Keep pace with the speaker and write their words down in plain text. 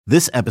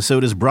This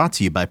episode is brought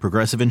to you by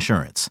Progressive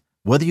Insurance.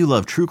 Whether you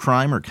love true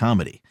crime or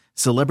comedy,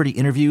 celebrity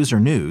interviews or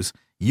news,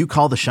 you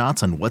call the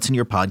shots on what's in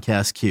your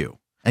podcast queue.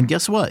 And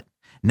guess what?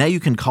 Now you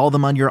can call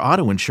them on your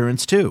auto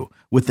insurance too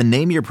with the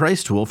Name Your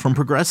Price tool from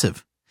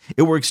Progressive.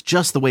 It works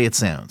just the way it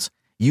sounds.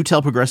 You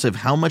tell Progressive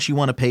how much you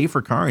want to pay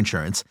for car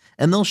insurance,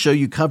 and they'll show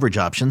you coverage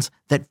options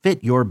that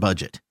fit your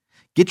budget.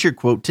 Get your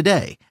quote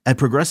today at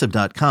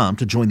Progressive.com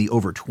to join the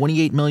over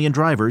 28 million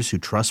drivers who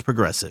trust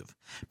Progressive.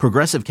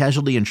 Progressive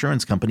Casualty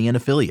Insurance Company and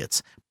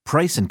Affiliates.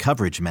 Price and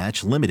coverage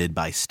match limited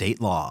by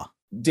state law.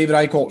 David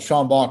Eichholt,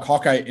 Sean Bach,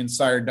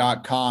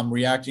 HawkeyeInsider.com,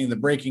 reacting to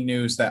the breaking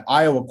news that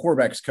Iowa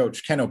quarterbacks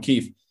coach Ken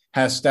O'Keefe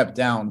has stepped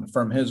down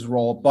from his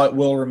role, but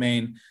will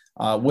remain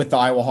with the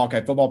Iowa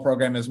Hawkeye football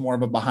program as more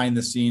of a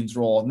behind-the-scenes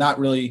role. Not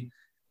really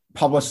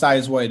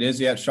publicized what it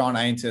is yet, Sean.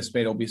 I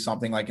anticipate it'll be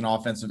something like an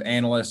offensive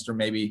analyst or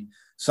maybe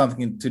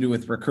something to do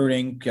with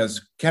recruiting,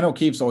 because Ken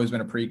O'Keefe's always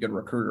been a pretty good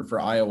recruiter for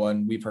Iowa,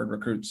 and we've heard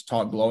recruits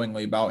talk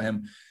glowingly about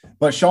him.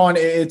 But Sean,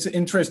 it's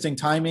interesting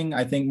timing,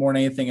 I think, more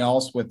than anything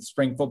else, with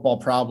spring football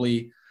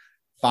probably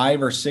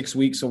 5 or 6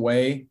 weeks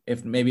away,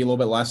 if maybe a little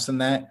bit less than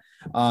that.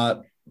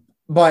 But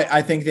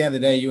I think at the end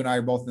of the day, you and I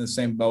are both in the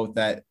same boat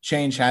that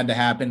change had to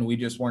happen. We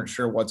just weren't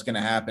sure what's going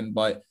to happen.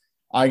 But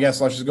I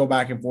guess let's just go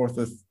back and forth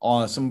with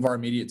some of our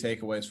immediate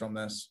takeaways from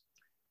this.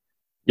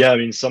 Yeah, I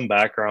mean, some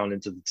background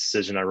into the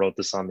decision. I wrote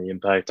this on the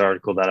Impact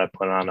article that I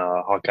put on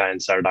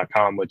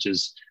HawkeyeInsider.com, which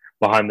is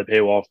behind the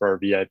paywall for our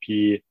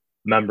VIP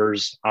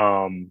members.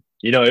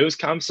 It was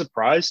kind of a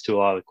surprise to a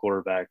lot of the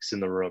quarterbacks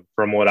in the room.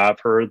 From what I've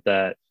heard,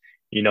 that,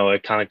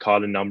 it kind of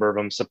caught a number of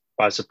them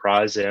by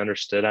surprise. They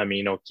understood. I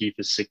mean, O'Keefe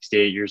is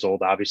 68 years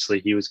old.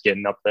 Obviously, he was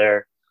getting up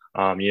there.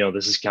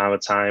 This is kind of a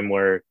time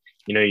where,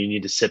 you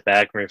need to sit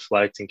back and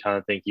reflect and kind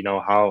of think,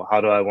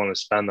 how do I want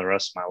to spend the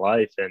rest of my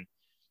life? And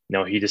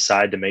he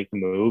decided to make the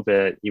move.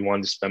 He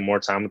wanted to spend more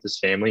time with his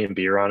family and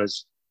be around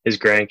his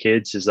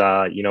grandkids, his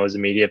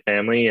immediate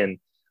family. And,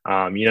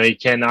 you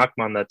can't knock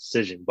him on that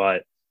decision.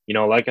 But,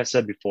 like I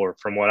said before,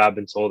 from what I've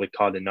been told, it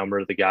caught a number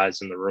of the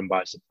guys in the room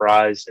by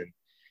surprise. And,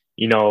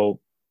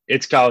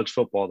 it's college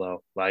football,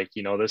 though.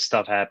 This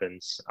stuff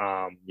happens.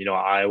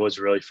 I was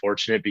really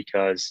fortunate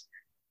because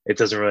it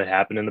doesn't really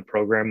happen in the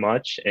program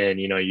much. And,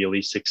 you at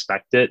least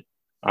expect it.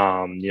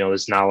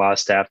 There's not a lot of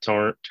staff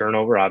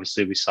turnover.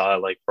 Obviously, we saw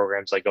it like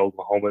programs like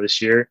Oklahoma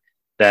this year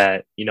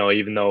that,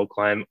 even though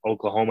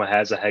Oklahoma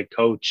has a head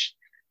coach,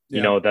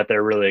 that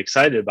they're really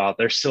excited about,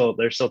 they're still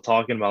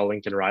talking about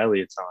Lincoln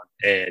Riley a ton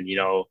and,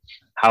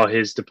 how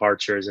his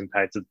departure has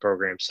impacted the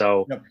program.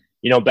 So,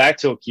 back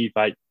to O'Keefe,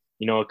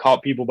 it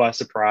caught people by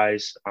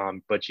surprise.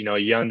 But,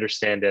 you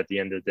understand at the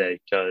end of the day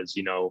because,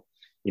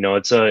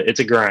 it's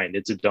a grind.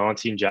 It's a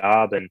daunting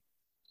job. And,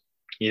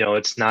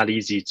 it's not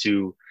easy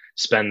to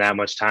spend that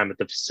much time at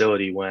the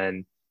facility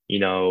when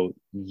you're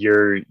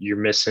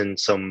missing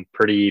some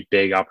pretty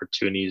big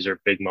opportunities or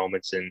big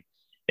moments in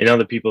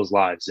other people's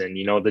lives. And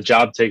the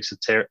job takes a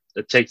tear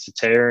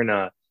and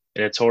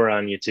a toll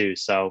on you too.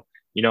 So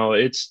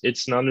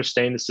it's an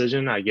understanding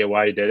decision. I get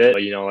why he did it,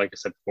 but like I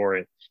said before,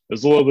 it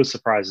was a little bit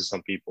surprising to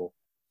some people.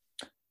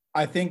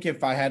 I think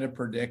if I had to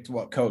predict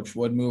what coach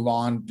would move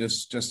on,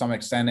 just to some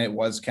extent, it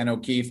was Ken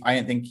O'Keefe. I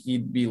didn't think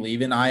he'd be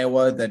leaving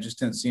Iowa. That just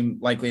didn't seem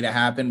likely to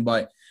happen.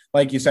 But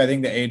like you said, I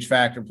think the age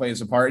factor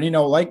plays a part. And,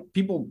 like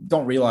people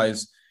don't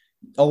realize,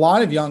 a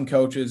lot of young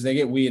coaches, they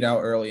get weeded out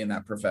early in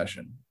that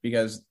profession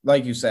because,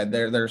 like you said,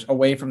 they're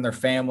away from their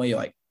family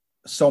like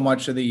so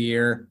much of the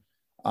year.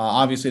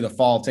 Obviously, the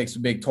fall takes a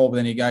big toll, but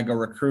then you got to go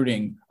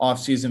recruiting,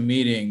 off-season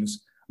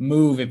meetings,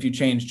 move if you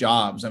change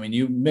jobs. I mean,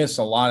 you miss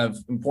a lot of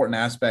important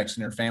aspects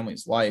in your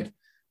family's life.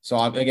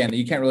 So, again,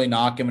 you can't really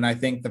knock him. And I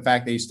think the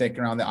fact that he's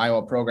sticking around the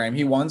Iowa program,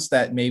 he wants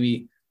that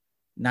maybe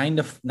 9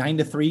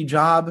 to 3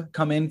 job,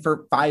 come in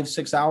for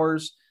 5-6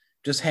 hours,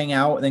 just hang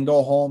out and then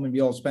go home and be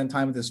able to spend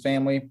time with his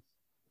family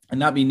and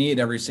not be needed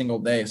every single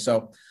day.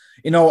 So,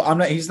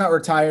 he's not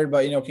retired,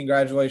 but,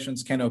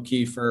 congratulations, Ken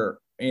O'Keefe, for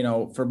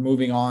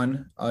moving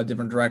on a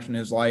different direction in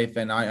his life.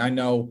 And I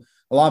know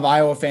a lot of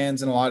Iowa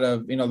fans and a lot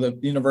of, the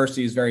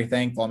university is very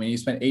thankful. I mean, he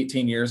spent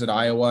 18 years at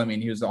Iowa. I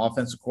mean, he was the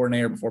offensive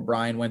coordinator before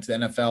Brian went to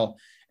the NFL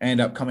and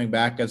ended up coming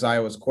back as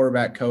Iowa's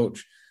quarterback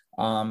coach.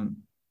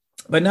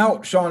 But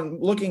now, Sean,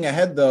 looking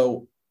ahead,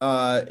 though,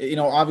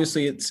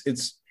 obviously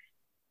it's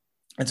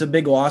a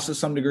big loss to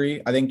some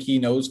degree. I think he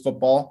knows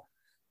football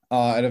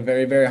at a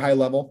very, very high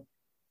level.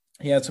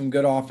 He had some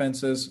good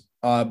offenses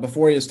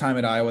before his time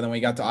at Iowa. Then when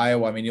he got to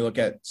Iowa, I mean, you look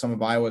at some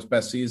of Iowa's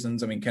best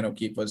seasons. I mean, Ken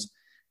O'Keefe was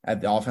at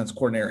the offense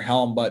coordinator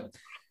helm, but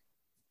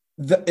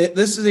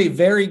this is a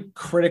very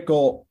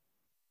critical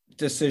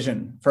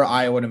decision for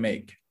Iowa to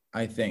make,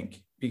 I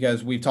think,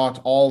 because we've talked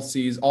all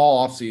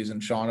off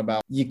season, Sean,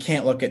 about you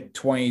can't look at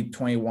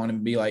 2021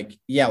 and be like,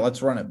 yeah,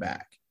 let's run it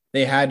back.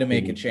 They had to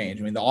make a change.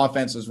 I mean, the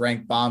offense was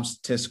ranked bomb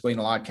statistically in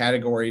a lot of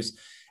categories.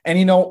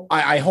 And,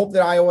 I hope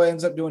that Iowa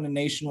ends up doing a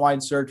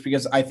nationwide search,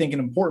 because I think an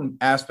important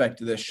aspect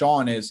to this,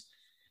 Sean, is,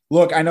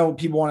 look, I know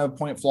people want to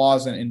point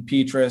flaws in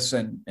Petras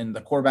and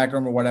the quarterback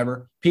room or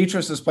whatever.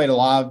 Petras has played a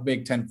lot of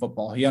Big Ten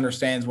football. He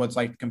understands what it's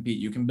like to compete.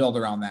 You can build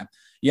around that.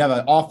 You have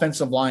an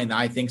offensive line that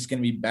I think is going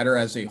to be better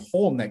as a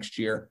whole next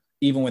year,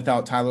 even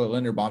without Tyler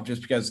Linderbaum,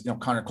 just because,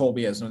 Connor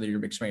Colby has another year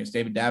of experience,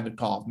 David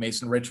Davidkoff,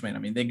 Mason Richmond. I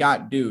mean, they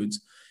got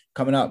dudes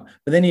coming up.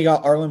 But then you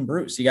got Arlen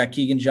Bruce, you got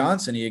Keegan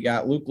Johnson, you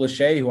got Luke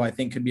Lachey, who I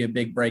think could be a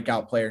big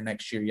breakout player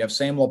next year. You have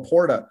Sam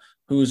Laporta,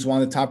 who's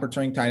one of the top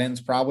returning tight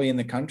ends probably in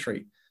the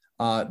country.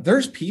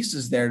 There's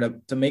pieces there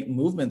to make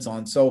movements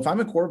on. So if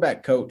I'm a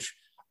quarterback coach,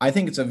 I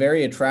think it's a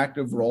very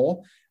attractive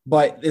role,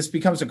 but this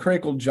becomes a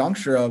critical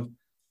juncture of,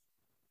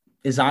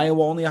 is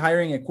Iowa only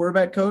hiring a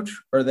quarterback coach,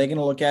 or are they going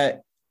to look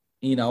at,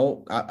 I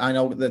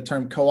know the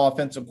term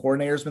co-offensive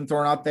coordinator has been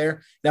thrown out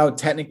there. That would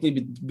technically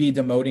be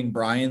demoting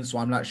Brian, so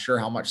I'm not sure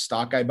how much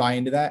stock I buy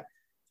into that.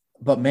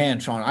 But man,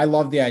 Sean, I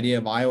love the idea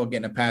of Iowa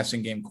getting a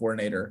passing game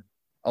coordinator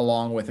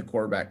along with a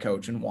quarterback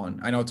coach in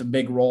one. I know it's a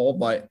big role,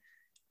 but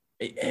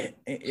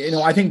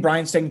I think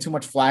Brian's taking too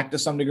much flack to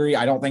some degree.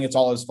 I don't think it's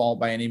all his fault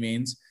by any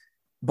means,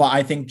 but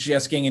I think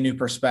just getting a new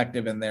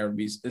perspective in there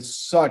is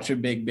such a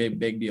big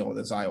deal with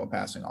this Iowa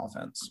passing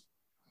offense.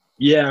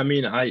 Yeah, I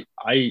mean, I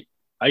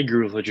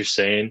agree with what you're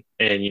saying.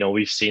 And,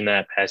 we've seen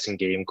that passing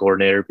game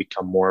coordinator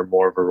become more and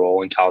more of a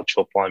role in college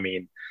football. I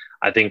mean,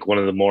 I think one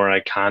of the more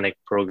iconic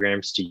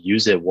programs to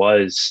use it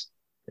was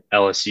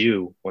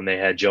LSU when they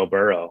had Joe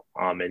Burrow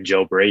and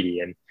Joe Brady.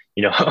 And,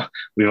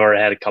 we've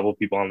already had a couple of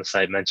people on the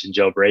site mention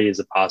Joe Brady as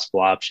a possible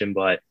option,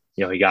 but,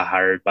 he got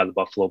hired by the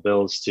Buffalo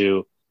Bills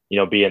to,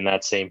 be in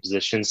that same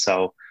position.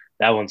 So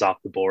that one's off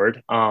the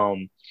board.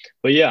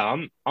 But yeah,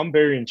 I'm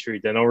very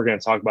intrigued. I know we're going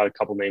to talk about a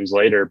couple names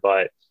later,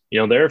 but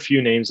there are a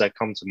few names that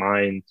come to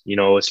mind,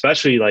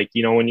 especially when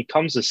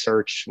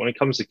it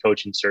comes to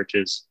coaching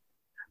searches,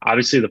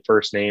 obviously the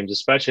first names,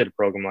 especially at a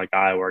program like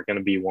Iowa, are going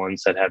to be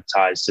ones that have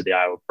ties to the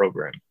Iowa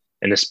program,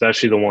 and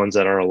especially the ones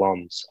that are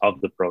alums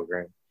of the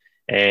program.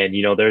 And,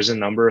 there's a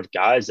number of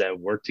guys that have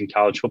worked in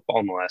college football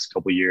in the last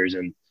couple of years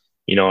and,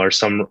 are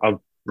some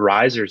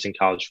risers in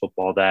college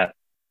football that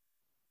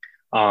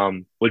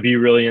would be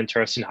really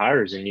interesting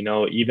hires. And,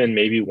 even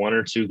maybe one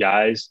or two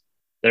guys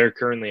that are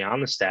currently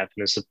on the staff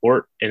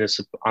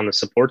on the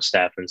support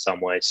staff in some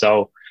way.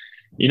 So,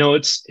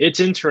 it's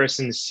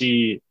interesting to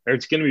see, or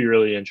it's going to be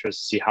really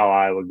interesting to see how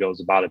Iowa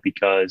goes about it,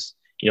 because,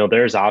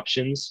 there's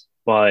options,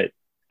 but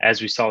as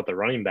we saw with the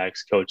running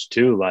backs coach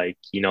too,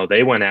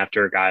 they went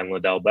after a guy in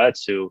Liddell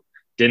Betts who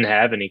doesn't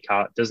have any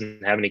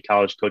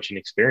college coaching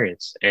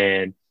experience.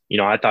 And,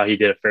 I thought he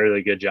did a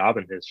fairly good job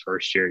in his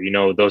first year.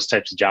 Those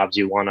types of jobs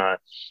you want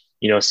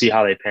to, see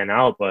how they pan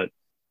out. But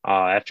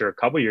after a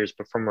couple of years,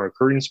 but from a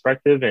recruiting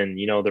perspective and,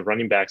 the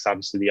running backs,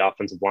 obviously the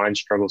offensive line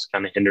struggles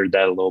kind of hindered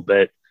that a little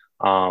bit.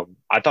 I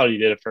thought he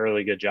did a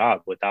fairly good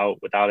job without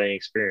any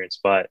experience.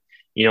 But,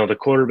 the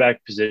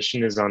quarterback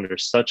position is under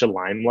such a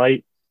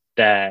limelight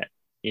that,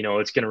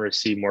 it's going to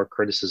receive more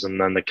criticism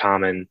than the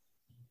common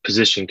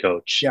position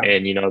coach. Yeah.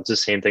 And, it's the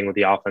same thing with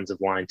the offensive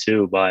line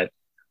too. But,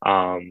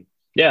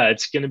 yeah,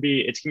 it's going to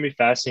be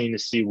fascinating to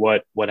see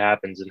what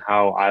happens and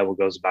how Iowa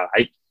goes about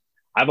it.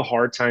 I have a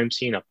hard time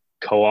seeing a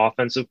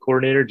co-offensive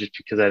coordinator just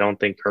because I don't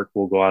think Kirk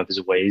will go out of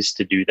his ways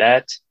to do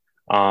that.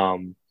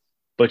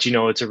 But,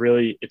 it's a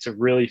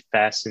really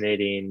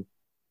fascinating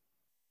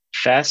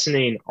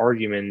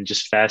argument,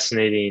 just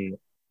fascinating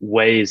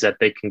ways that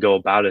they can go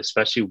about it,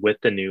 especially with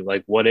the new,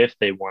 what if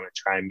they want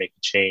to try and make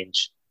a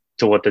change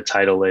to what the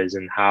title is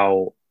and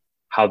how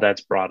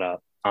that's brought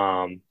up.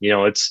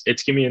 It's going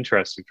to be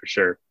interesting for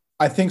sure.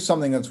 I think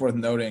something that's worth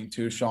noting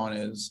too, Sean,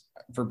 is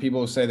for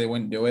people who say they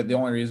wouldn't do it, the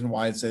only reason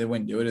why I'd say they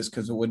wouldn't do it is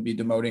because it would be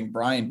demoting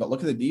Brian. But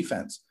look at the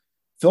defense.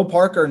 Phil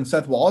Parker and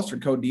Seth Wallace are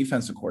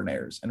co-defensive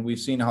coordinators, and we've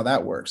seen how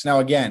that works. Now,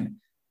 again,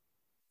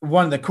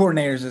 one of the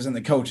coordinators isn't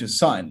the coach's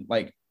son.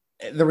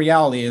 The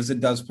reality is it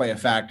does play a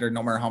factor,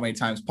 no matter how many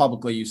times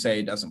publicly you say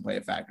it doesn't play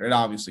a factor. It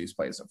obviously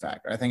plays a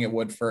factor. I think it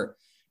would for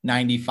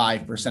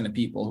 95% of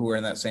people who are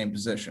in that same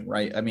position,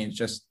 right? I mean,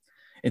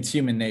 it's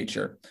human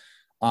nature.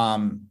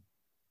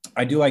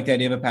 I do like the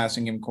idea of a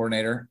passing game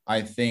coordinator.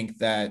 I think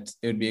that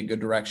it would be a good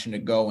direction to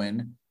go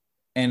in.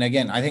 And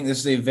again, I think this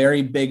is a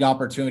very big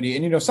opportunity.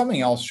 And, something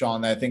else,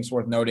 Sean, that I think is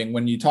worth noting,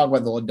 when you talk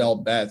about the Liddell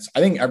Betts, I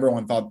think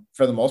everyone thought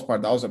for the most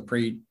part, that was a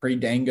pretty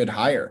dang good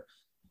hire,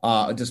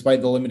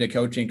 despite the limited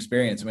coaching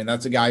experience. I mean,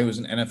 that's a guy who was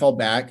an NFL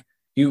back.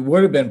 He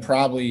would have been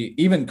probably,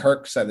 even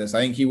Kirk said this,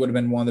 I think he would have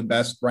been one of the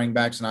best running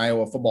backs in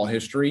Iowa football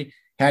history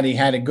had he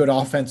had a good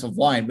offensive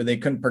line, but they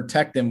couldn't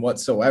protect him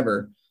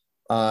whatsoever.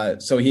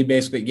 So he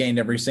basically gained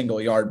every single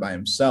yard by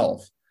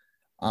himself.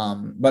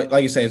 But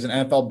like you say, as an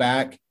NFL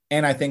back,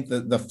 and I think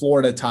the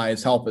Florida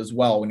ties help as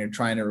well when you're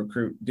trying to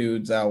recruit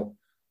dudes out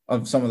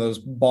of some of those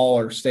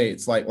baller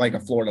states, like a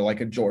Florida,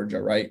 like a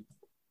Georgia, right?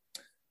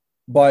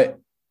 But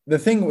the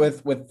thing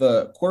with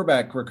the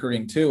quarterback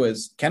recruiting too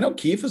is Ken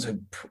O'Keefe is I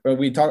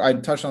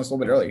touched on this a little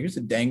bit earlier. He's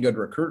a dang good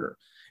recruiter.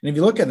 And if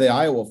you look at the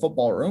Iowa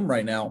football room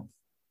right now,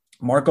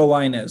 Marco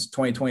Lainez,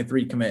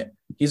 2023 commit,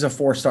 he's a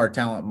 4-star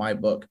talent in my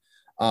book.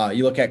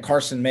 You look at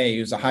Carson May,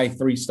 who's a high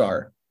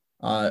 3-star.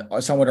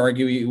 Some would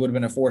argue he would have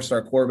been a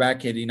 4-star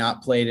quarterback had he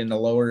not played in a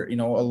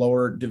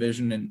lower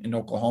division in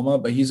Oklahoma,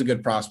 but he's a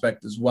good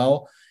prospect as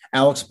well.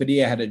 Alex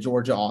Padilla had a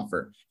Georgia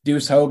offer.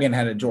 Deuce Hogan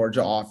had a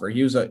Georgia offer.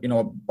 He was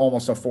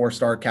almost a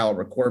 4-star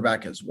caliber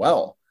quarterback as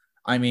well.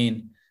 I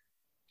mean,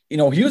 he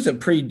was a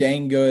pretty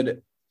dang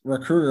good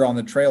recruiter on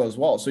the trail as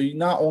well. So you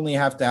not only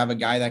have to have a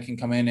guy that can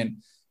come in and,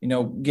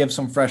 give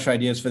some fresh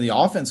ideas for the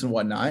offense and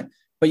whatnot,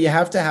 but you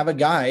have to have a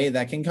guy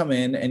that can come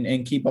in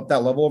and keep up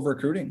that level of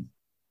recruiting.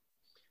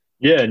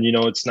 Yeah. And,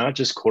 it's not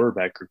just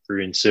quarterback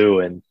recruiting too.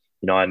 And,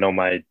 I know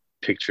my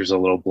picture's a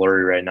little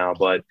blurry right now,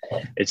 but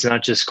it's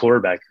not just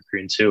quarterback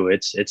recruiting too.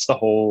 It's the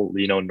whole,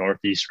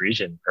 Northeast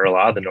region, or a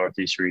lot of the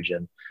Northeast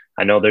region.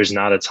 I know there's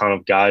not a ton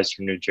of guys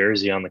from New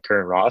Jersey on the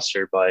current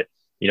roster, but,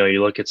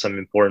 you look at some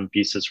important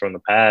pieces from the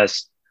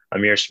past,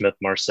 Amir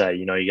Smith-Marset,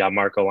 you got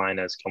Marco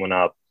Linez coming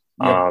up.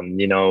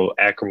 Yep.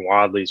 Akram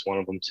Wadley is one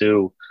of them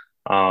too.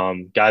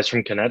 Guys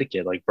from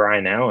Connecticut, like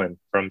Brian Allen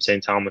from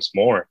St. Thomas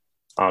More,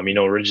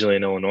 originally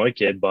an Illinois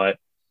kid, but,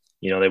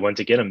 they went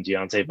to get him.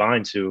 Deontay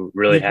Vines, who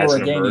really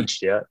hasn't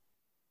emerged yet.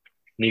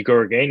 Nico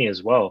Organi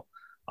as well.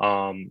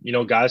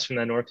 Guys from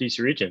that Northeast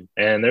region.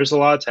 And there's a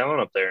lot of talent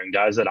up there, and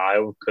guys that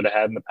Iowa could have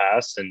had in the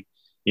past and,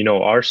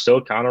 are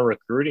still kind of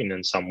recruiting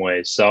in some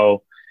ways.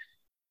 So,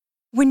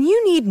 when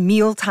you need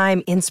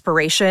mealtime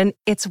inspiration,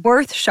 it's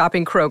worth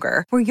shopping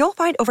Kroger, where you'll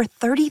find over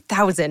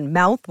 30,000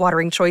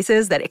 mouth-watering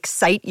choices that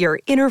excite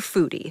your inner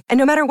foodie. And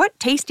no matter what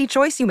tasty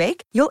choice you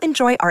make, you'll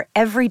enjoy our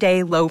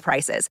everyday low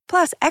prices,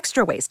 plus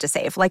extra ways to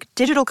save, like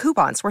digital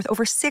coupons worth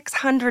over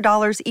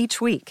 $600 each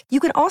week. You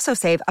can also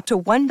save up to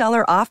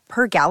 $1 off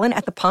per gallon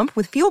at the pump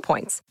with fuel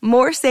points.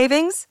 More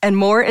savings and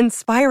more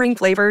inspiring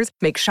flavors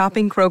make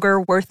shopping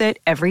Kroger worth it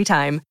every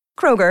time.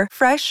 Kroger,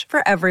 fresh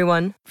for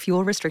everyone.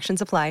 Fuel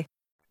restrictions apply.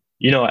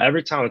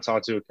 Every time I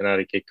talk to a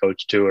Connecticut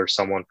coach too, or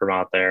someone from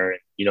out there,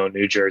 and,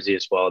 New Jersey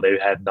as well, they've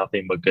had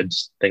nothing but good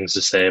things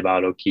to say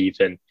about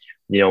O'Keefe and,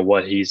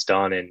 what he's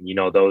done. And,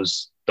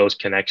 those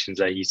connections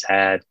that he's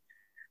had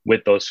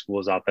with those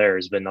schools out there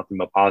has been nothing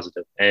but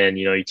positive. And,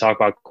 you talk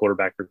about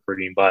quarterback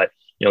recruiting, but,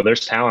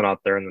 there's talent out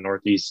there in the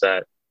Northeast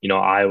that,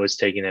 Iowa's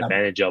taking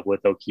advantage of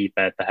with O'Keefe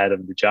at the head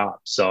of the job.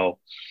 So,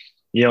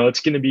 it's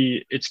going to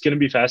be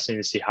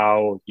fascinating to see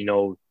how,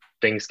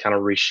 things kind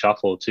of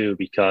reshuffle too,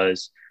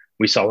 because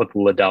we saw with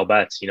Liddell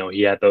Betts,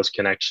 he had those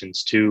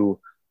connections to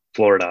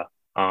Florida.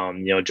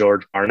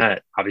 George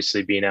Barnett,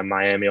 obviously being at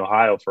Miami,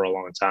 Ohio for a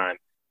long time,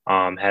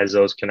 has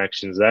those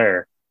connections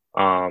there.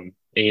 And,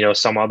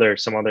 some other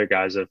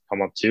guys have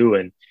come up too.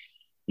 And,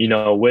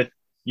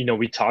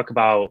 we talk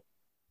about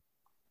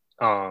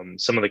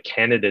some of the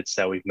candidates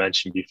that we've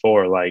mentioned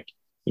before, like,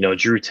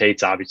 Drew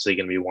Tate's obviously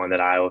going to be one that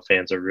Iowa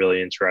fans are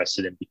really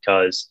interested in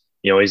because,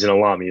 he's an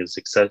alum. He was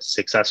a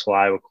successful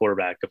Iowa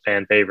quarterback, a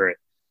fan favorite.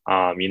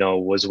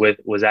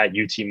 Was at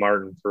UT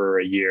Martin for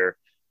a year,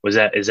 is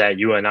at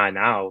UNI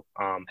now.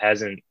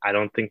 I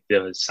don't think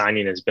the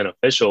signing has been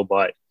official,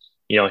 but,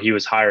 he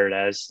was hired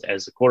as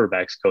the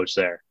quarterback's coach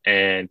there.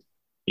 And,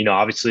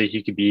 obviously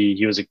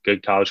he was a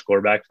good college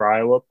quarterback for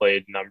Iowa,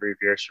 played a number of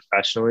years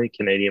professionally,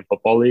 Canadian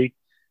Football League,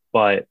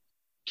 but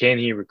can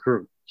he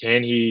recruit?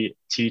 Can he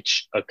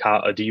teach a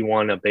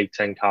D1, a Big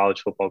Ten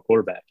college football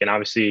quarterback? And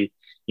obviously,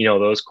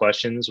 those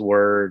questions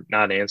were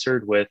not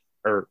answered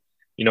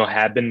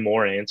had been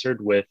more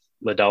answered with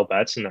Liddell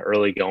Betts in the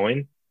early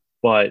going,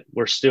 but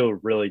we're still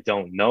really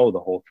don't know the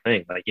whole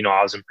thing. Like,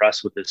 I was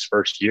impressed with his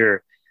first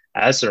year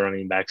as the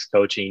running backs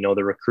coach and,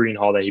 the recruiting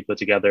haul that he put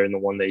together and the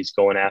one that he's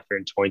going after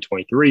in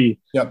 2023.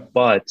 Yep.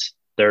 But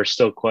there are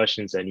still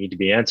questions that need to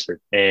be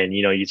answered. And,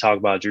 you talk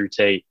about Drew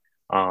Tate,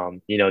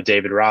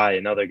 David Rye,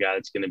 another guy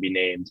that's going to be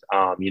named.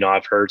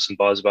 I've heard some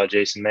buzz about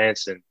Jason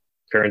Manson,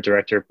 current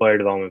director of player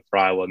development for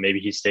Iowa. Maybe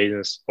he stays in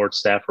a support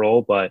staff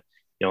role, but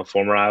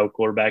former Iowa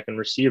quarterback and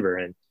receiver,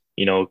 and,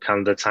 kind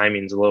of the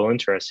timing's a little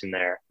interesting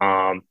there.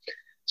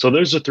 So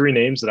those are three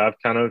names that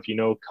I've kind of,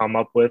 come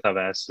up with. I've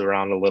asked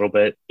around a little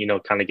bit,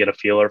 kind of get a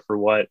feeler for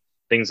what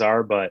things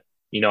are, but,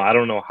 I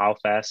don't know how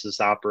fast this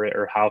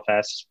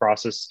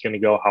process is going to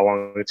go, how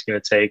long it's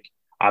going to take.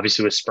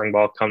 Obviously with spring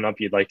ball coming up,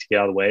 you'd like to get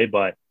out of the way,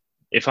 but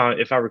if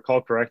I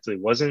recall correctly,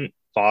 wasn't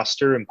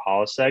Foster and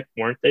Polasek,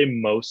 weren't they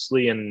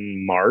mostly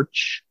in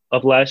March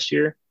of last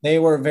year? They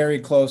were very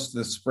close to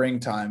the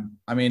springtime.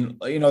 I mean,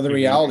 the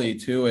reality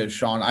too is,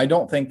 Sean, I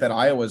don't think that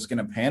Iowa's going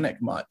to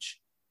panic much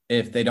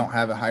if they don't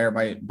have a hire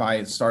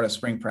by start of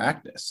spring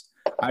practice.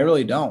 I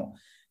really don't.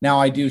 Now,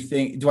 I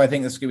think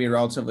this could be a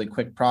relatively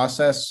quick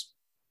process?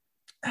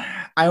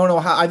 I don't know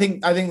how. I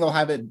think they'll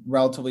have it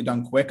relatively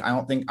done quick. I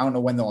don't know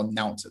when they'll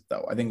announce it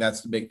though. I think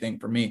that's the big thing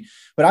for me.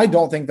 But I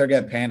don't think they're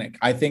going to panic.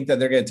 I think that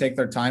they're going to take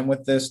their time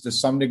with this to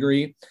some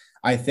degree.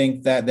 I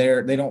think that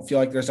they don't feel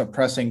like there's a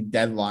pressing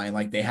deadline,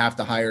 like they have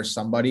to hire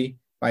somebody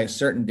by a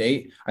certain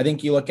date. I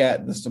think you look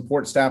at the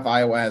support staff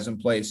Iowa has in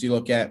place. You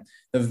look at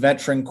the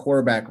veteran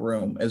quarterback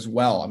room as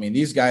well. I mean,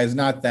 these guys,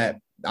 not that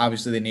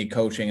obviously they need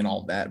coaching and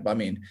all that, but I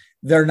mean,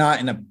 they're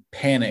not in a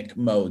panic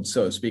mode,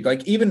 so to speak.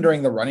 Like even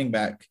during the running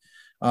back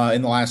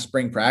in the last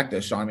spring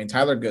practice, Sean, I mean,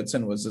 Tyler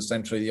Goodson was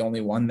essentially the only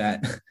one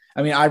that,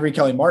 I mean, Ivory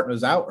Kelly Martin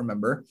was out,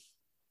 remember?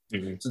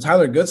 Mm-hmm. So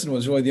Tyler Goodson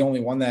was really the only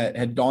one that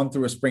had gone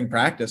through a spring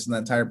practice in the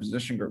entire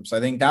position group. So I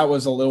think that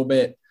was a little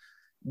bit,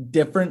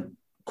 different,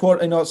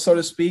 quote, so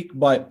to speak.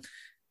 But,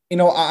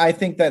 I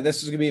think that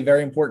this is going to be a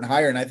very important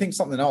hire. And I think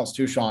something else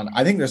too, Sean,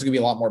 I think there's going to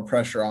be a lot more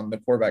pressure on the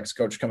quarterbacks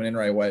coach coming in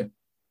right away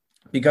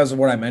because of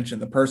what I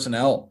mentioned, the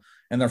personnel,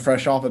 and they're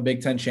fresh off a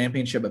Big Ten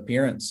championship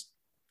appearance.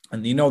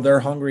 And,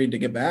 they're hungry to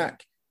get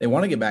back. They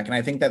want to get back. And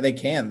I think that they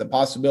can. The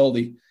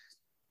possibility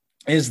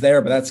is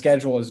there, but that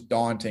schedule is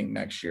daunting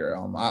next year.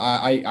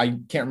 I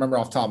can't remember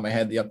off the top of my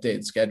head the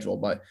updated schedule,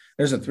 but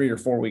there's a 3 or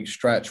 4 week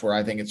stretch where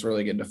I think it's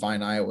really going to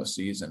define Iowa's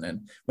season.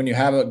 And when you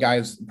have a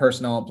guy's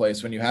personnel in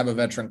place, when you have a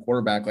veteran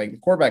quarterback, like the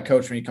quarterback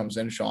coach, when he comes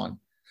in, Sean,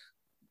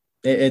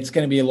 it's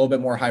going to be a little bit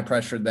more high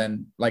pressure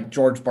than like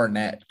George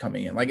Barnett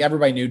coming in. Like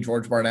everybody knew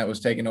George Barnett was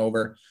taking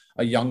over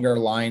a younger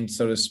line,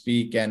 so to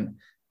speak. And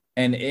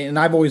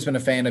I've always been a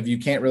fan of, you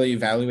can't really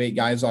evaluate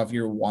guys off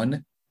year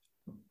one.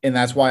 And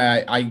that's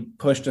why I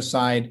pushed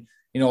aside,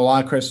 a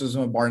lot of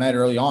criticism of Barnett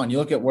early on. You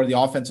look at where the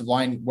offensive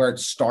line, where it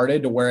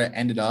started to where it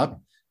ended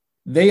up.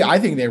 I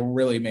think they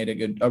really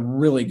made a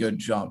really good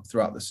jump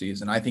throughout the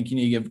season. I think you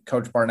need to give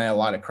Coach Barnett a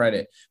lot of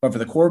credit. But for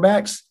the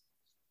quarterbacks,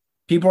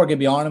 people are going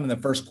to be on them in the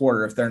first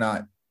quarter if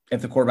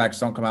the quarterbacks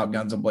don't come out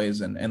guns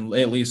a-blazing and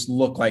at least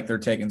look like they're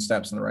taking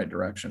steps in the right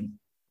direction.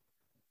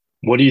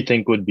 What do you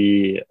think would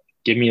be,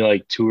 give me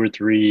like 2 or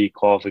 3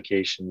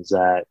 qualifications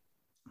that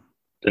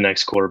the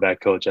next quarterback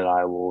coach at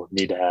Iowa will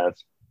need to have?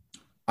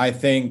 I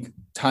think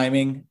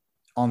timing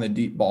on the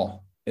deep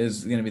ball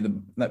is going to be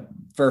the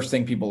first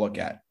thing people look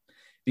at,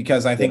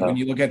 because I think when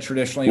you look at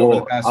traditionally over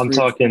the past 3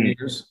 or 4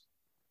 years,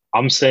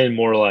 I'm saying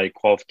more like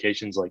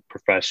qualifications, like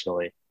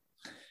professionally.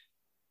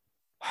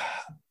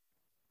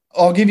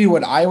 I'll give you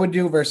what I would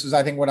do versus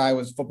I think what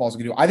Iowa's football is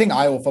going to do. I think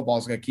Iowa football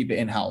is going to keep it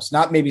in-house,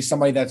 not maybe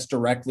somebody that's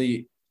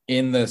directly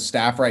in the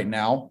staff right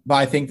now, but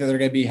I think that they're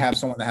going to have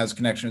someone that has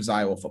connections to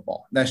Iowa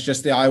football. That's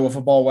just the Iowa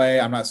football way.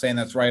 I'm not saying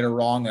that's right or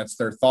wrong. That's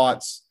their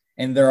thoughts.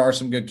 And there are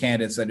some good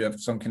candidates that do have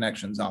some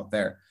connections out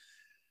there.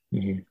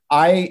 Mm-hmm.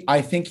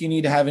 I think you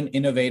need to have an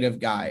innovative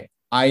guy.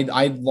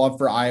 I'd love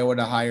for Iowa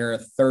to hire a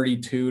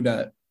 32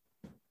 to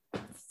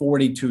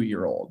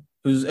 42-year-old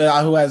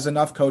who has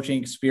enough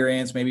coaching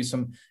experience, maybe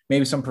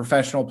some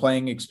professional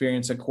playing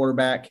experience at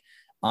quarterback.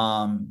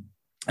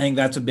 I think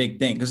that's a big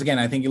thing because, again,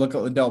 I think you look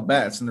at Liddell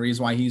Betts, and the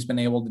reason why he's been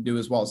able to do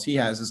as well as he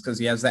has is because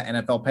he has that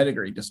NFL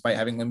pedigree despite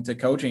having limited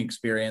coaching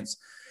experience.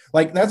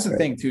 Like, that's the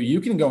thing, too. You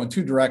can go in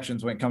 2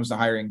 directions when it comes to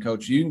hiring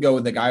coach. You can go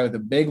with the guy with a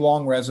big,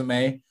 long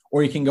resume,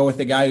 or you can go with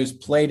the guy who's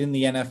played in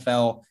the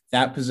NFL.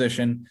 That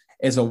position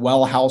is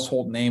a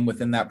household name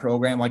within that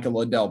program, like a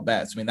Liddell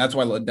Betts. I mean, that's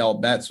why Liddell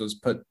Betts was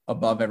put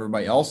above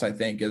everybody else, I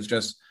think, is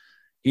just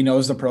he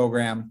knows the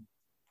program.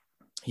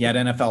 He had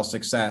NFL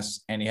success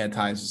and he had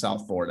ties to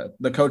South Florida.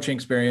 The coaching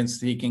experience,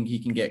 he can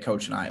get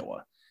coach in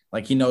Iowa.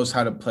 Like, he knows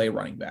how to play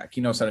running back. He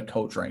knows how to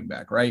coach running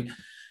back, right?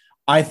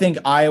 I think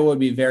Iowa would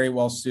be very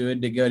well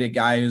suited to go to a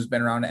guy who's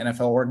been around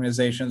NFL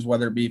organizations,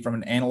 whether it be from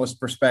an analyst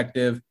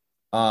perspective,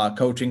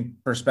 coaching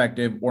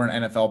perspective, or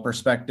an NFL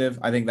perspective.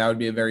 I think that would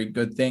be a very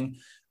good thing.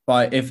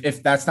 But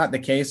if that's not the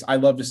case,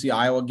 I'd love to see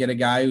Iowa get a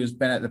guy who's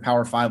been at the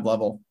Power 5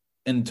 level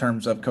in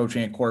terms of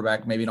coaching a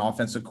quarterback, maybe an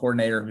offensive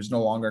coordinator who's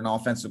no longer an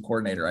offensive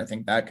coordinator. I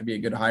think that could be a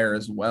good hire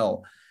as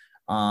well.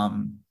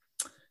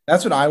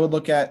 That's what I would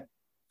look at.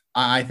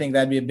 I think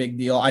that'd be a big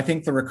deal. I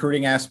think the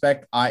recruiting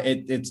aspect,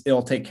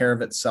 it'll take care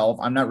of itself.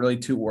 I'm not really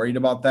too worried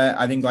about that.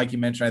 I think, like you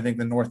mentioned, I think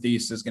the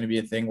Northeast is going to be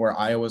a thing where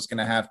Iowa's going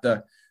to have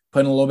to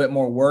put in a little bit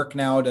more work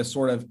now to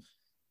sort of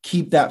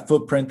keep that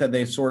footprint that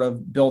they've sort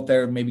of built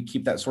there, maybe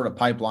keep that sort of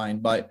pipeline.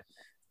 But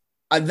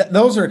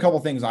those are a couple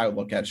of things I would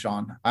look at,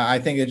 Sean. I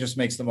think it just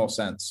makes the most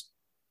sense.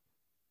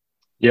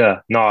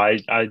 Yeah, no,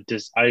 I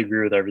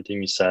agree with everything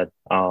you said.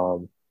 I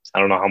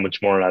don't know how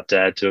much more I have to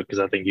add to it because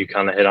I think you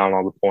kind of hit on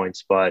all the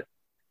points, but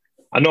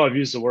I know I've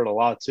used the word a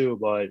lot too,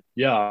 but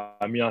yeah,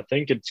 I mean, I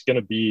think it's going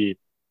to be,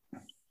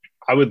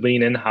 I would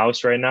lean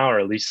in-house right now, or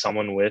at least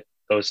someone with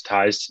those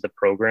ties to the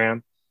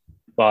program,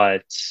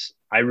 but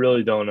I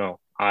really don't know.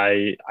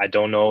 I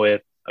don't know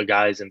if a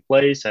guy's in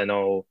place. I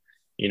know,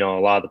 a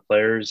lot of the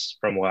players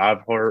from what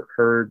I've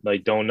heard,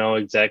 like, don't know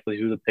exactly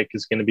who the pick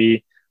is going to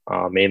be,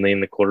 mainly in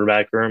the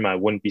quarterback room. I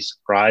wouldn't be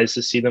surprised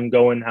to see them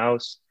go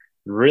in-house.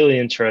 Really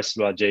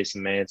interested about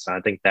Jason Manson.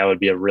 I think that would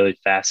be a really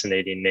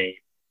fascinating name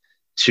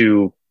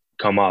to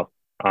come up.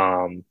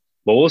 But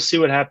we'll see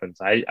what happens.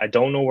 I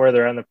don't know where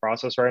they're at in the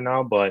process right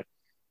now, but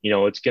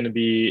it's going to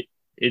be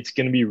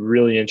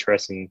really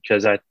interesting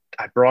because I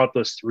brought up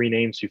those 3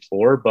 names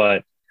before,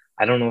 but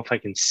I don't know if I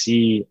can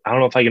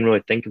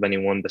really think of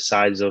anyone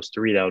besides those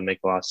 3 that would make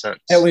a lot of sense.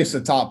 At least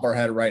the top of our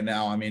head right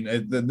now. I mean,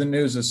 the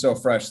news is so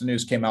fresh. The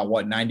news came out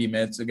 90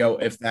 minutes ago,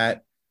 if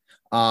that.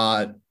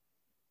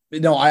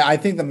 No, I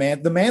think the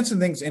Manson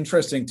thing's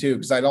interesting too,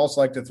 because I'd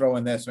also like to throw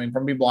in this. I mean,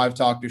 from people I've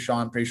talked to,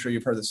 Sean, I'm pretty sure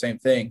you've heard the same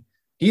thing.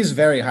 He's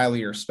very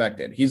highly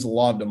respected. He's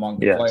loved among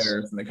the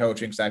players and the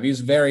coaching staff. He's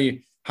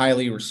very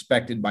highly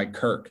respected by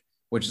Kirk,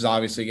 which is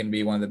obviously going to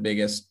be one of the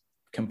biggest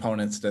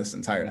components to this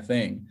entire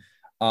thing.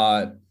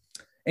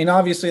 And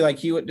obviously, like,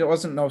 he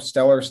wasn't no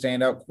stellar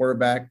standout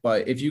quarterback,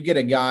 but if you get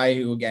a guy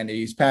who, again,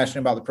 he's passionate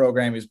about the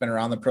program, he's been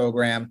around the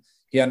program,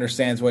 He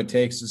understands what it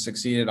takes to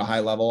succeed at a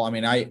high level. I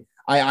mean,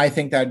 I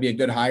think that'd be a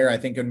good hire. I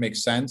think it would make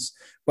sense.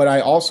 But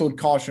I also would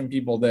caution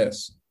people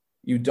this.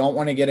 You don't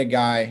want to get a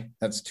guy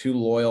that's too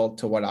loyal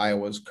to what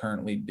Iowa's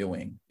currently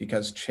doing,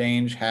 because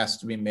change has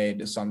to be made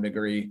to some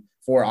degree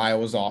for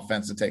Iowa's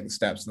offense to take the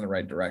steps in the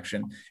right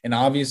direction. And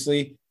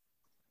obviously,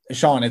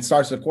 Sean, it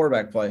starts with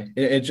quarterback play.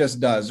 It just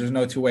does. There's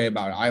no two way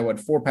about it. Iowa had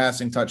 4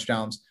 passing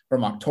touchdowns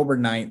from October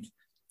 9th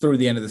through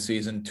the end of the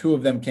season. 2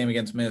 of them came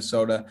against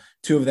Minnesota.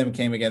 2 of them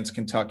came against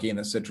Kentucky in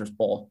the Citrus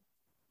Bowl.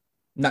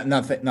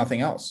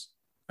 Nothing else.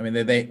 I mean,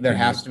 there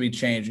has to be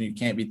change, and you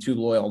can't be too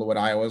loyal to what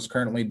Iowa is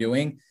currently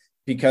doing,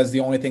 because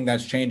the only thing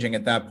that's changing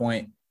at that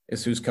point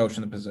is who's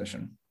coaching the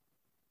position.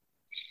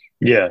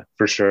 Yeah,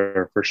 for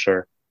sure.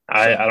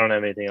 I don't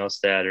have anything else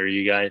to add. Or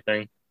you got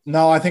anything?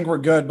 No, I think we're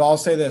good, but I'll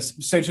say this.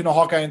 Stay tuned to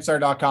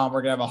HawkeyeInsider.com.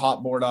 We're going to have a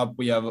hot board up.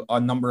 We have a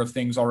number of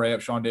things already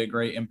up. Sean did a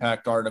great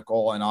impact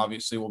article, and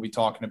obviously we'll be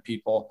talking to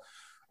people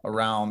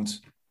around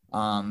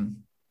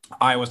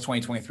Iowa's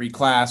 2023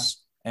 class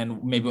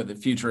and maybe what the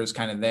future is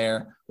kind of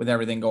there with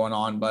everything going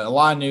on. But a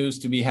lot of news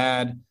to be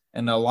had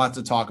and a lot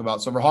to talk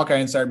about. So for Hawkeye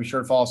Insider, be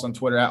sure to follow us on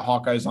Twitter at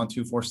Hawkeyes on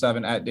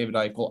 247, at David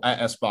Eichel, at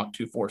SBach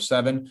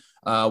 247.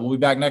 We'll be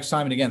back next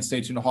time. And again,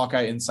 stay tuned to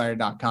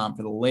HawkeyeInsider.com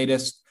for the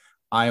latest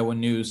Iowa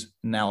news,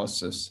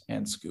 analysis,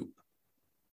 and scoop.